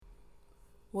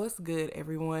What's good,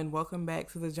 everyone? Welcome back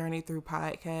to the Journey Through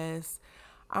podcast.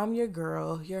 I'm your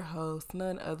girl, your host,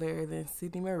 none other than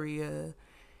Sydney Maria.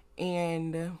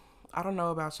 And I don't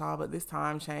know about y'all, but this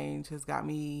time change has got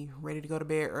me ready to go to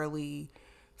bed early,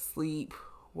 sleep,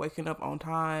 waking up on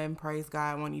time. Praise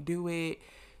God when you do it.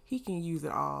 He can use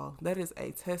it all. That is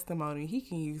a testimony. He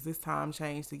can use this time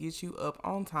change to get you up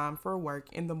on time for work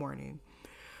in the morning.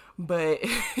 But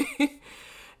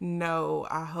no,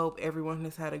 I hope everyone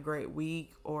has had a great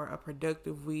week or a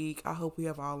productive week. I hope we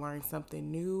have all learned something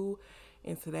new.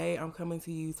 And today I'm coming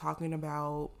to you talking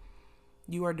about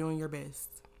you are doing your best.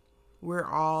 We're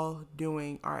all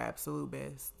doing our absolute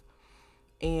best.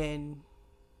 And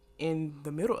in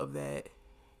the middle of that,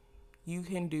 you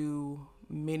can do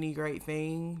many great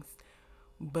things,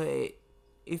 but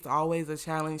it's always a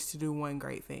challenge to do one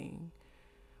great thing.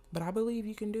 But I believe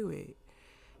you can do it.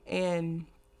 And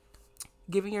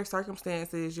given your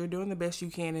circumstances, you're doing the best you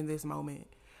can in this moment.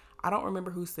 I don't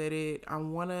remember who said it.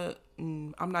 I'm not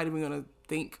even gonna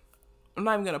think. I'm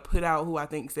not even gonna put out who I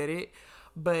think said it,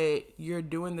 but you're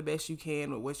doing the best you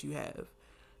can with what you have.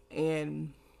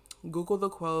 And Google the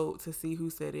quote to see who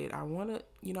said it. I'm gonna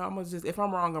just, if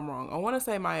I'm wrong, I'm wrong. I want to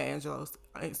say Maya Angelou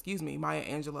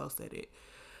said it,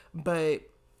 but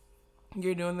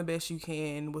you're doing the best you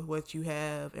can with what you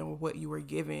have and with what you were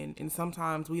given. And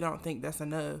sometimes we don't think that's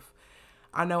enough.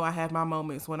 I know I have my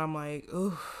moments when I'm like,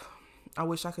 "Ooh, I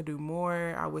wish I could do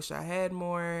more. I wish I had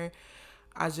more.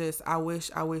 I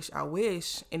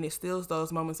wish." And it steals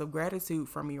those moments of gratitude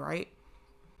from me, right?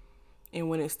 And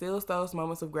when it steals those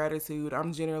moments of gratitude,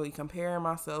 I'm generally comparing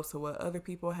myself to what other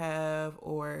people have,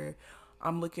 or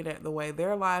I'm looking at the way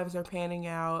their lives are panning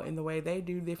out and the way they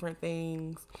do different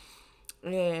things.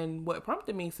 And what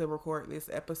prompted me to record this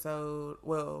episode,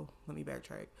 well, let me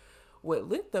backtrack. What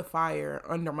lit the fire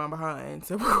under my behind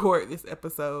to record this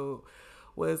episode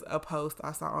was a post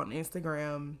I saw on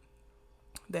Instagram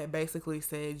that basically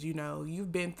said,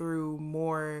 you've been through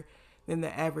more than the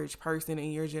average person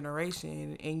in your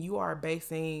generation, and you are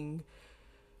basing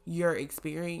your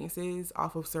experiences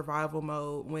off of survival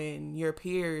mode when your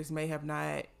peers may have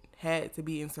not had to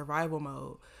be in survival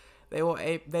mode. They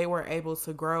were able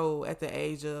to grow at the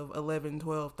age of 11,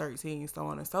 12, 13, so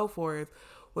on and so forth,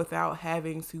 without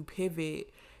having to pivot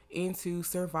into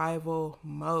survival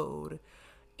mode.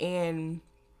 And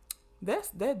that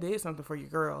did something for your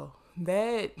girl.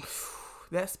 That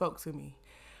spoke to me.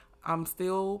 I'm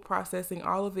still processing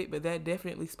all of it, but that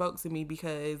definitely spoke to me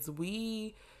because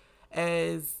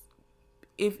as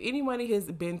if anybody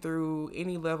has been through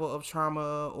any level of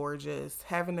trauma or just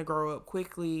having to grow up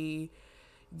quickly,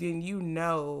 then you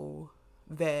know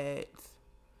that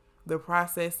the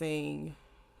processing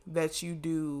that you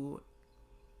do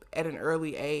at an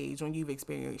early age when you've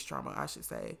experienced trauma, I should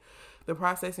say, the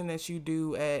processing that you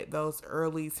do at those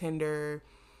early, tender,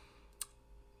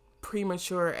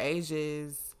 premature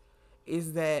ages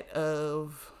is that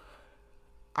of,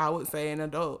 I would say, an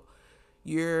adult.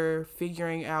 You're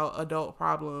figuring out adult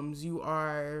problems.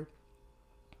 You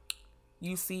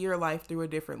see your life through a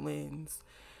different lens.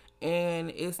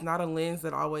 And it's not a lens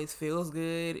that always feels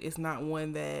good. It's not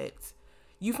one that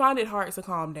you find it hard to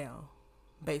calm down,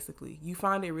 basically. You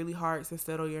find it really hard to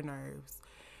settle your nerves.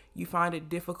 You find it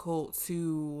difficult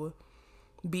to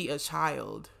be a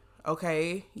child,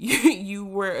 okay? You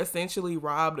were essentially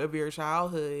robbed of your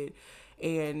childhood.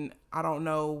 And I don't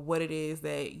know what it is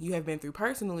that you have been through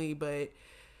personally, but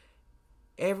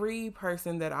every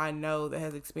person that I know that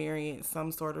has experienced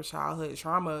some sort of childhood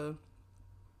trauma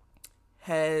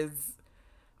has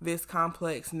this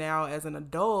complex now as an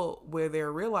adult where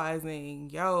they're realizing,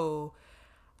 yo,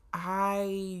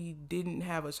 I didn't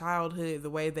have a childhood the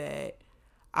way that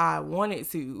I wanted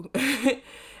to.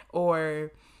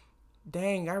 Or,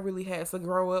 dang, I really had to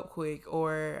grow up quick.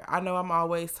 Or I know I'm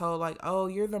always told, like, oh,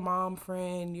 you're the mom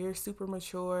friend, you're super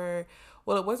mature.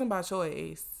 Well, it wasn't by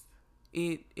choice.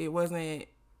 It wasn't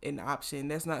an option.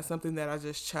 That's not something that I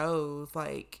just chose.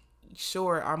 Like,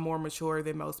 sure, I'm more mature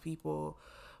than most people,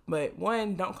 but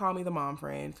one, don't call me the mom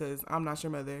friend because I'm not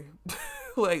your mother.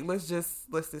 Like, let's just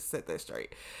set that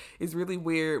straight. It's really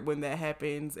weird when that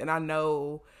happens, and I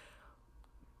know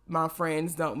my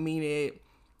friends don't mean it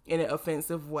in an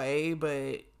offensive way,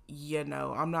 but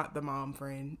I'm not the mom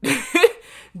friend.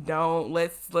 Don't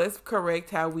let's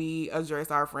correct how we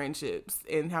address our friendships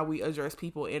and how we address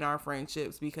people in our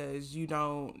friendships, because you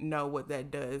don't know what that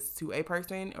does to a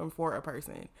person or for a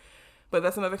person. But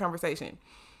that's another conversation.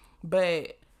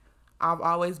 But I've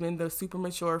always been the super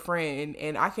mature friend,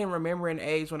 and I can remember an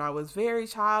age when I was very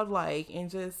childlike and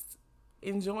just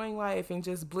enjoying life and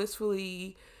just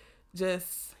blissfully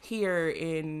just here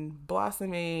and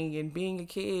blossoming and being a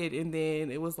kid, and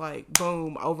then it was like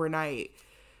boom, overnight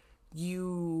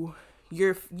you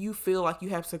feel like you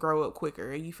have to grow up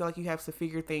quicker and you feel like you have to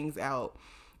figure things out.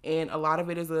 And a lot of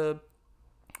it is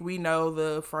we know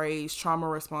the phrase trauma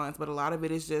response, but a lot of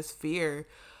it is just fear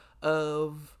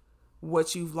of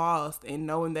what you've lost and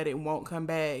knowing that it won't come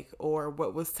back, or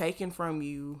what was taken from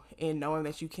you and knowing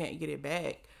that you can't get it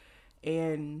back.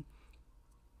 And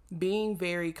being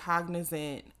very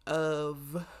cognizant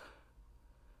of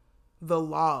the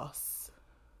loss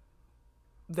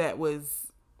that was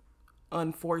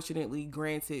unfortunately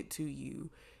granted to you,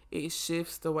 it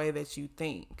shifts the way that you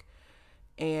think.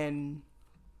 And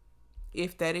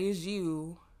if that is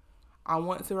you, I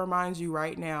want to remind you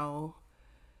right now,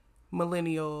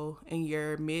 millennial in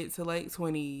your mid to late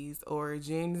 20s, or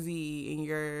Gen Z in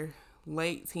your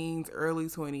late teens, early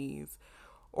 20s,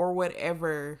 or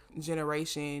whatever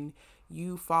generation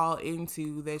you fall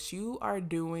into, that you are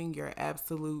doing your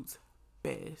absolute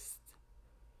best.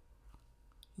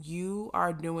 You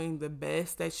are doing the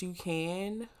best that you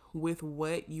can with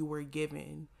what you were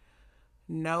given.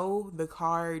 No, the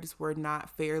cards were not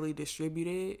fairly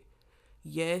distributed.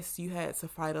 Yes, you had to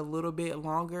fight a little bit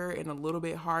longer and a little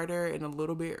bit harder and a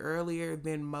little bit earlier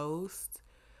than most,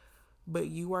 but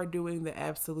you are doing the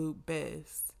absolute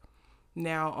best.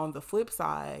 Now, on the flip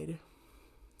side,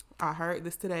 I heard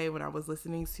this today when I was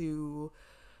listening to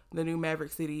the new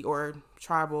Maverick City or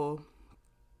Tribal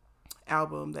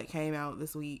album that came out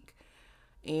this week,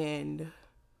 and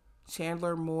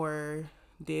Chandler Moore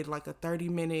did like a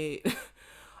 30-minute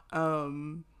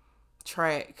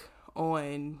track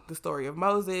on the story of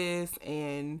Moses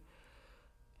and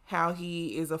how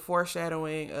he is a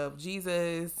foreshadowing of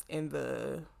Jesus in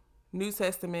the New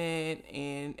Testament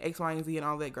and X, Y, and Z and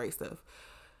all that great stuff.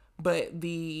 But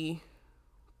the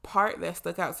part that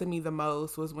stuck out to me the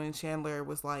most was when Chandler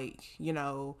was like,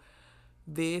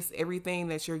 everything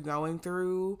that you're going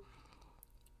through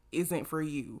isn't for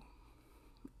you.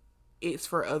 It's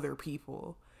for other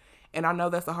people. And I know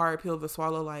that's a hard pill to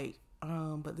swallow, like,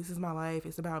 but this is my life.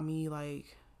 It's about me,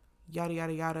 like, yada,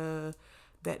 yada, yada.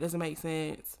 That doesn't make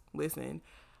sense. Listen,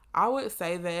 I would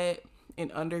say that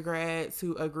in undergrad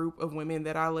to a group of women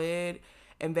that I led,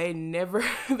 and they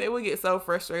would get so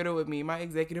frustrated with me. My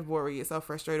executive board would get so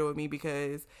frustrated with me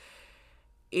because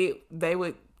they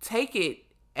would take it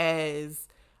as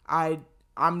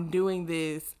I'm doing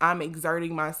this, I'm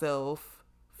exerting myself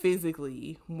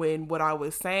physically, when what I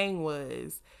was saying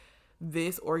was,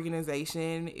 this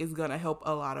organization is going to help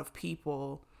a lot of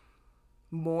people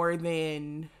more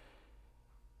than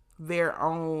their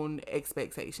own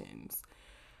expectations.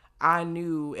 I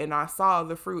knew and I saw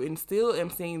the fruit, and still am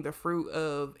seeing the fruit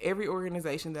of every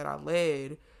organization that I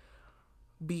led,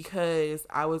 because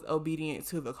I was obedient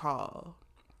to the call.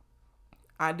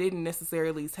 I didn't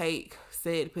necessarily take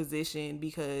said position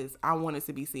because I wanted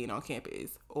to be seen on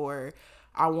campus or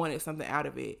I wanted something out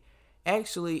of it.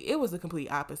 Actually, it was the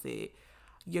complete opposite.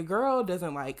 Your girl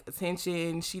doesn't like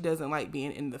attention. She doesn't like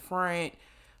being in the front.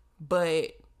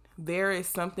 But there is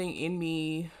something in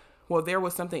me. Well, there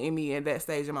was something in me at that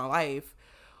stage of my life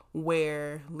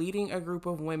where leading a group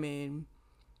of women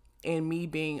and me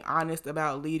being honest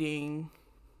about leading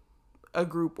a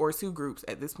group or two groups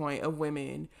at this point of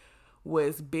women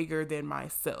was bigger than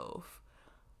myself.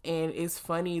 And it's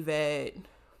funny that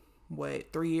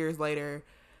 3 years later,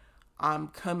 I'm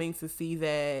coming to see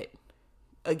that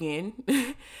again.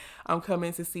 I'm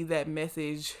coming to see that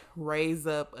message raise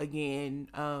up again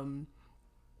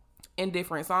in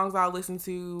different songs I listen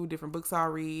to, different books I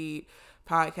read,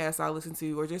 podcasts I listen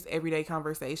to, or just everyday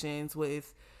conversations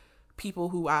with people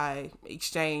who I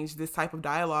exchange this type of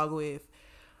dialogue with.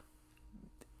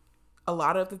 A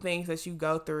lot of the things that you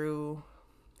go through,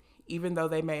 even though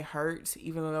they may hurt,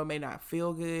 even though they may not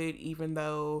feel good, even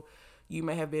though you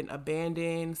may have been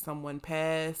abandoned, someone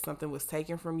passed, something was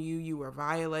taken from you, you were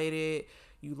violated,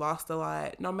 you lost a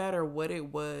lot, no matter what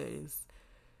it was,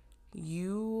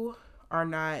 you are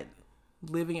not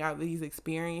living out these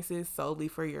experiences solely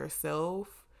for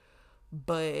yourself,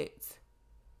 but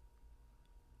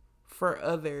for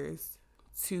others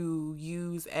to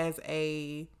use as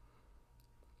a,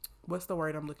 what's the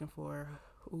word I'm looking for?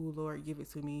 Ooh, Lord, give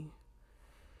it to me.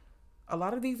 A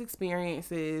lot of these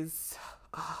experiences,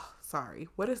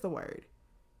 what is the word?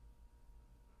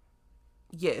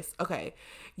 Yes, okay.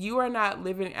 You are not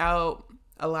living out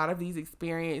a lot of these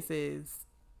experiences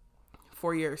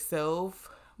for yourself,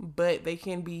 but they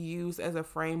can be used as a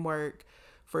framework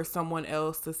for someone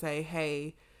else to say,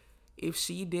 hey, if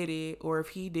she did it or if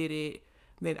he did it,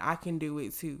 then I can do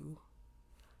it too.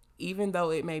 Even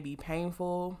though it may be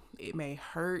painful, it may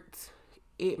hurt,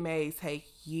 it may take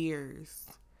years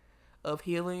of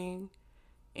healing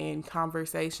and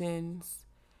conversations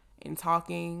and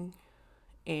talking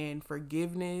and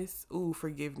forgiveness. Ooh,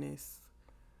 forgiveness.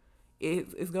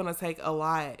 It's going to take a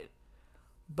lot.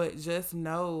 But just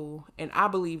know, and I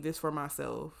believe this for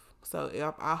myself.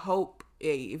 So I hope,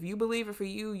 hey, if you believe it for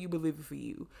you, you believe it for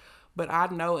you. But I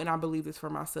know and I believe this for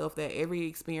myself that every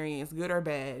experience, good or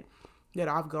bad, that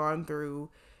I've gone through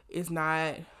is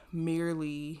not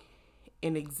merely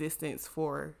in existence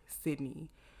for Sydney.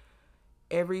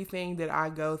 Everything that I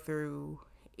go through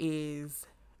is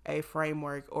a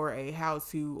framework or a how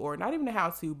to, or not even a how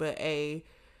to, but an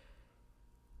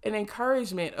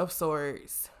encouragement of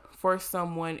sorts for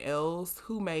someone else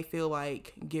who may feel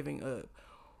like giving up,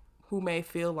 who may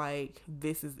feel like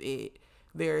this is it.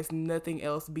 There is nothing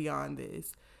else beyond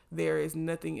this. There is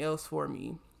nothing else for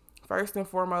me. First and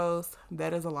foremost,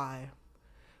 that is a lie.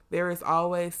 There is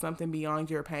always something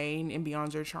beyond your pain and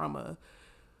beyond your trauma.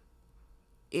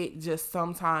 It just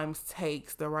sometimes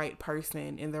takes the right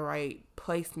person and the right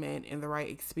placement and the right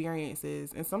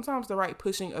experiences and sometimes the right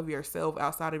pushing of yourself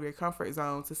outside of your comfort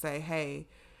zone to say, hey,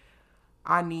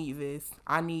 I need this.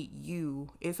 I need you.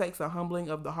 It takes a humbling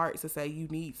of the heart to say you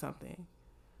need something.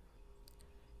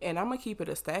 And I'm going to keep it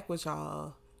a stack with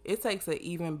y'all. It takes an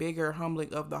even bigger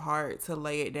humbling of the heart to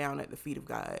lay it down at the feet of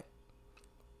God.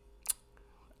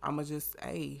 I'm going to just,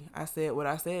 hey, I said what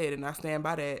I said and I stand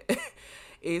by that.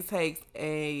 It takes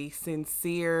a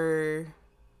sincere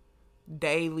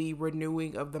daily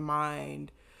renewing of the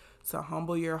mind to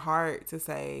humble your heart to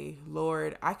say,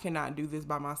 Lord, I cannot do this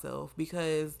by myself.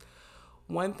 Because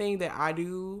one thing that I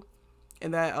do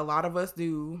and that a lot of us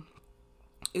do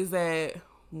is that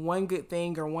one good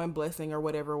thing or one blessing or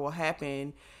whatever will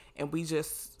happen and we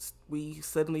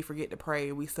suddenly forget to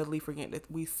pray. We suddenly forget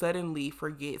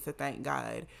to thank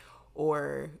God,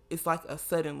 or it's like a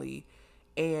suddenly,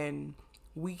 and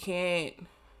we can't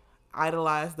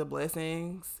idolize the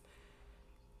blessings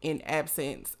in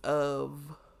absence of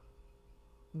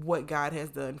what God has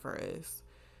done for us.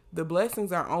 The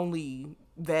blessings are only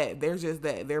that. They're just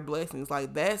that. They're blessings.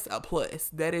 Like, that's a plus.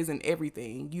 That isn't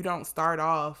everything. You don't start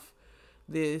off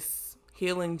this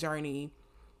healing journey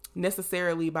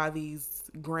necessarily by these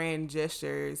grand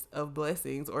gestures of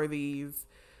blessings or the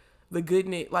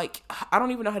goodness. Like, I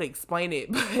don't even know how to explain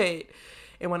it, but,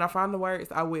 and when I find the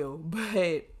words, I will.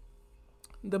 But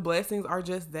the blessings are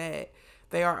just that.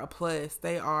 They are a plus.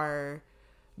 They are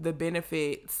the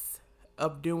benefits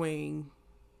of doing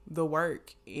the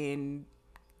work in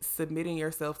submitting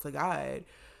yourself to God.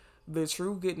 The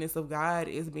true goodness of God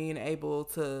is being able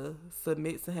to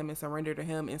submit to Him and surrender to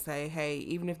Him and say, hey,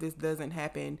 even if this doesn't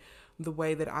happen the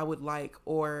way that I would like,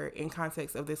 or in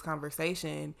context of this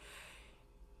conversation,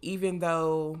 even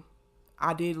though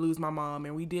I did lose my mom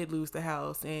and we did lose the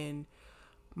house and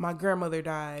my grandmother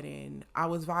died and I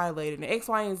was violated and X,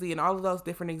 Y, and Z and all of those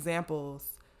different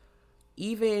examples,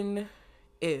 even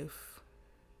if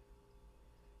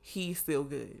He's still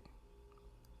good.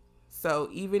 So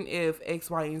even if X,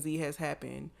 Y, and Z has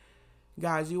happened,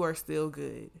 God, you are still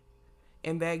good.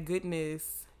 And that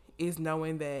goodness is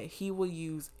knowing that He will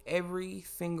use every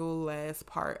single last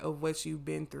part of what you've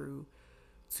been through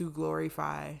to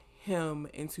glorify Him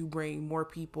and to bring more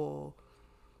people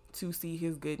to see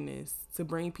His goodness, to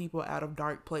bring people out of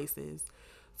dark places,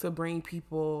 to bring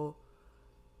people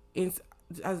in.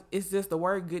 It's just the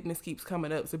word goodness keeps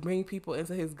coming up, to bring people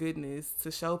into His goodness, to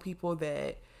show people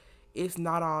that it's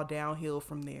not all downhill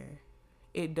from there.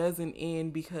 It doesn't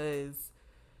end because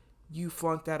you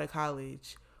flunked out of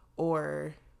college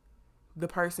or the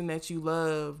person that you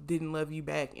love didn't love you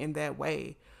back in that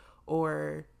way,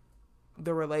 or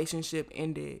the relationship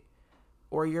ended,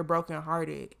 or you're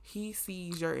brokenhearted. He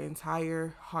sees your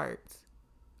entire heart.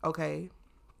 Okay?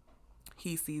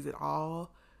 He sees it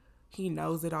all. He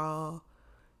knows it all.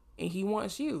 And He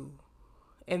wants you.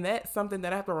 And that's something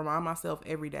that I have to remind myself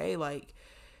every day. Like,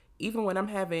 even when I'm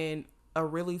having a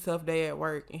really tough day at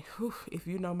work, and if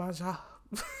you know my job,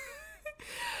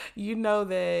 you know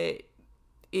that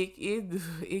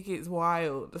it gets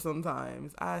wild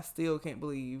sometimes. I still can't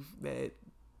believe that.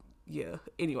 Yeah.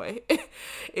 Anyway,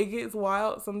 it gets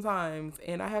wild sometimes,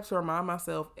 and I have to remind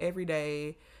myself every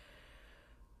day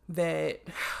that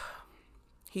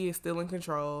He is still in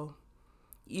control.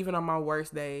 Even on my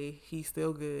worst day, He's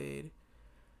still good.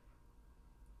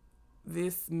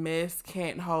 This mess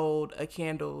can't hold a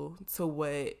candle to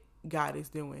what God is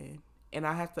doing. And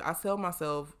I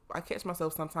catch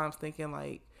myself sometimes thinking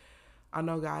like, I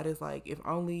know God is like, if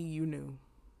only you knew.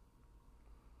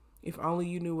 If only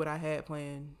you knew what I had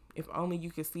planned. If only you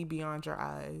could see beyond your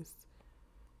eyes.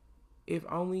 If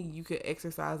only you could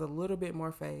exercise a little bit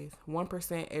more faith,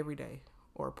 1% every day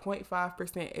or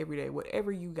 0.5% every day,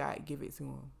 whatever you got, give it to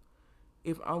him.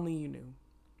 If only you knew.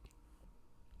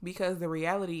 Because the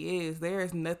reality is, there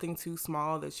is nothing too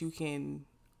small that you can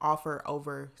offer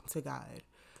over to God.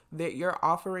 That your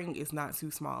offering is not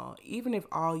too small. Even if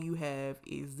all you have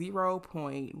is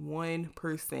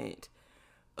 0.1%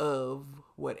 of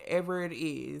whatever it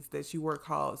is that you were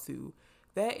called to,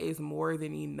 that is more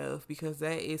than enough, because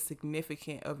that is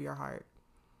significant of your heart.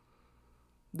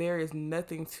 There is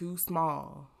nothing too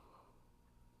small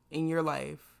in your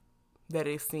life that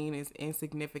is seen as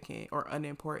insignificant or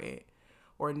unimportant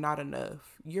or not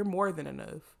enough. You're more than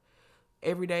enough.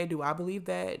 Every day, do I believe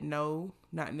that? No,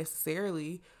 not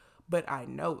necessarily, but I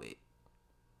know it.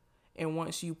 And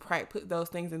once you put those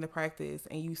things into practice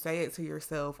and you say it to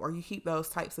yourself, or you keep those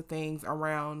types of things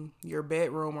around your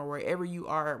bedroom or wherever you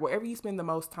are, wherever you spend the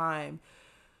most time,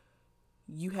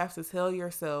 you have to tell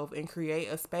yourself and create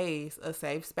a space, a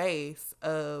safe space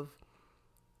of,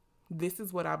 this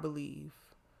is what I believe.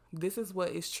 This is what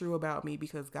is true about me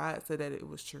because God said that it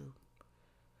was true.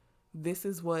 This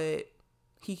is what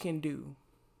he can do.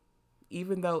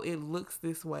 Even though it looks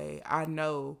this way, I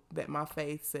know that my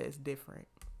faith says different.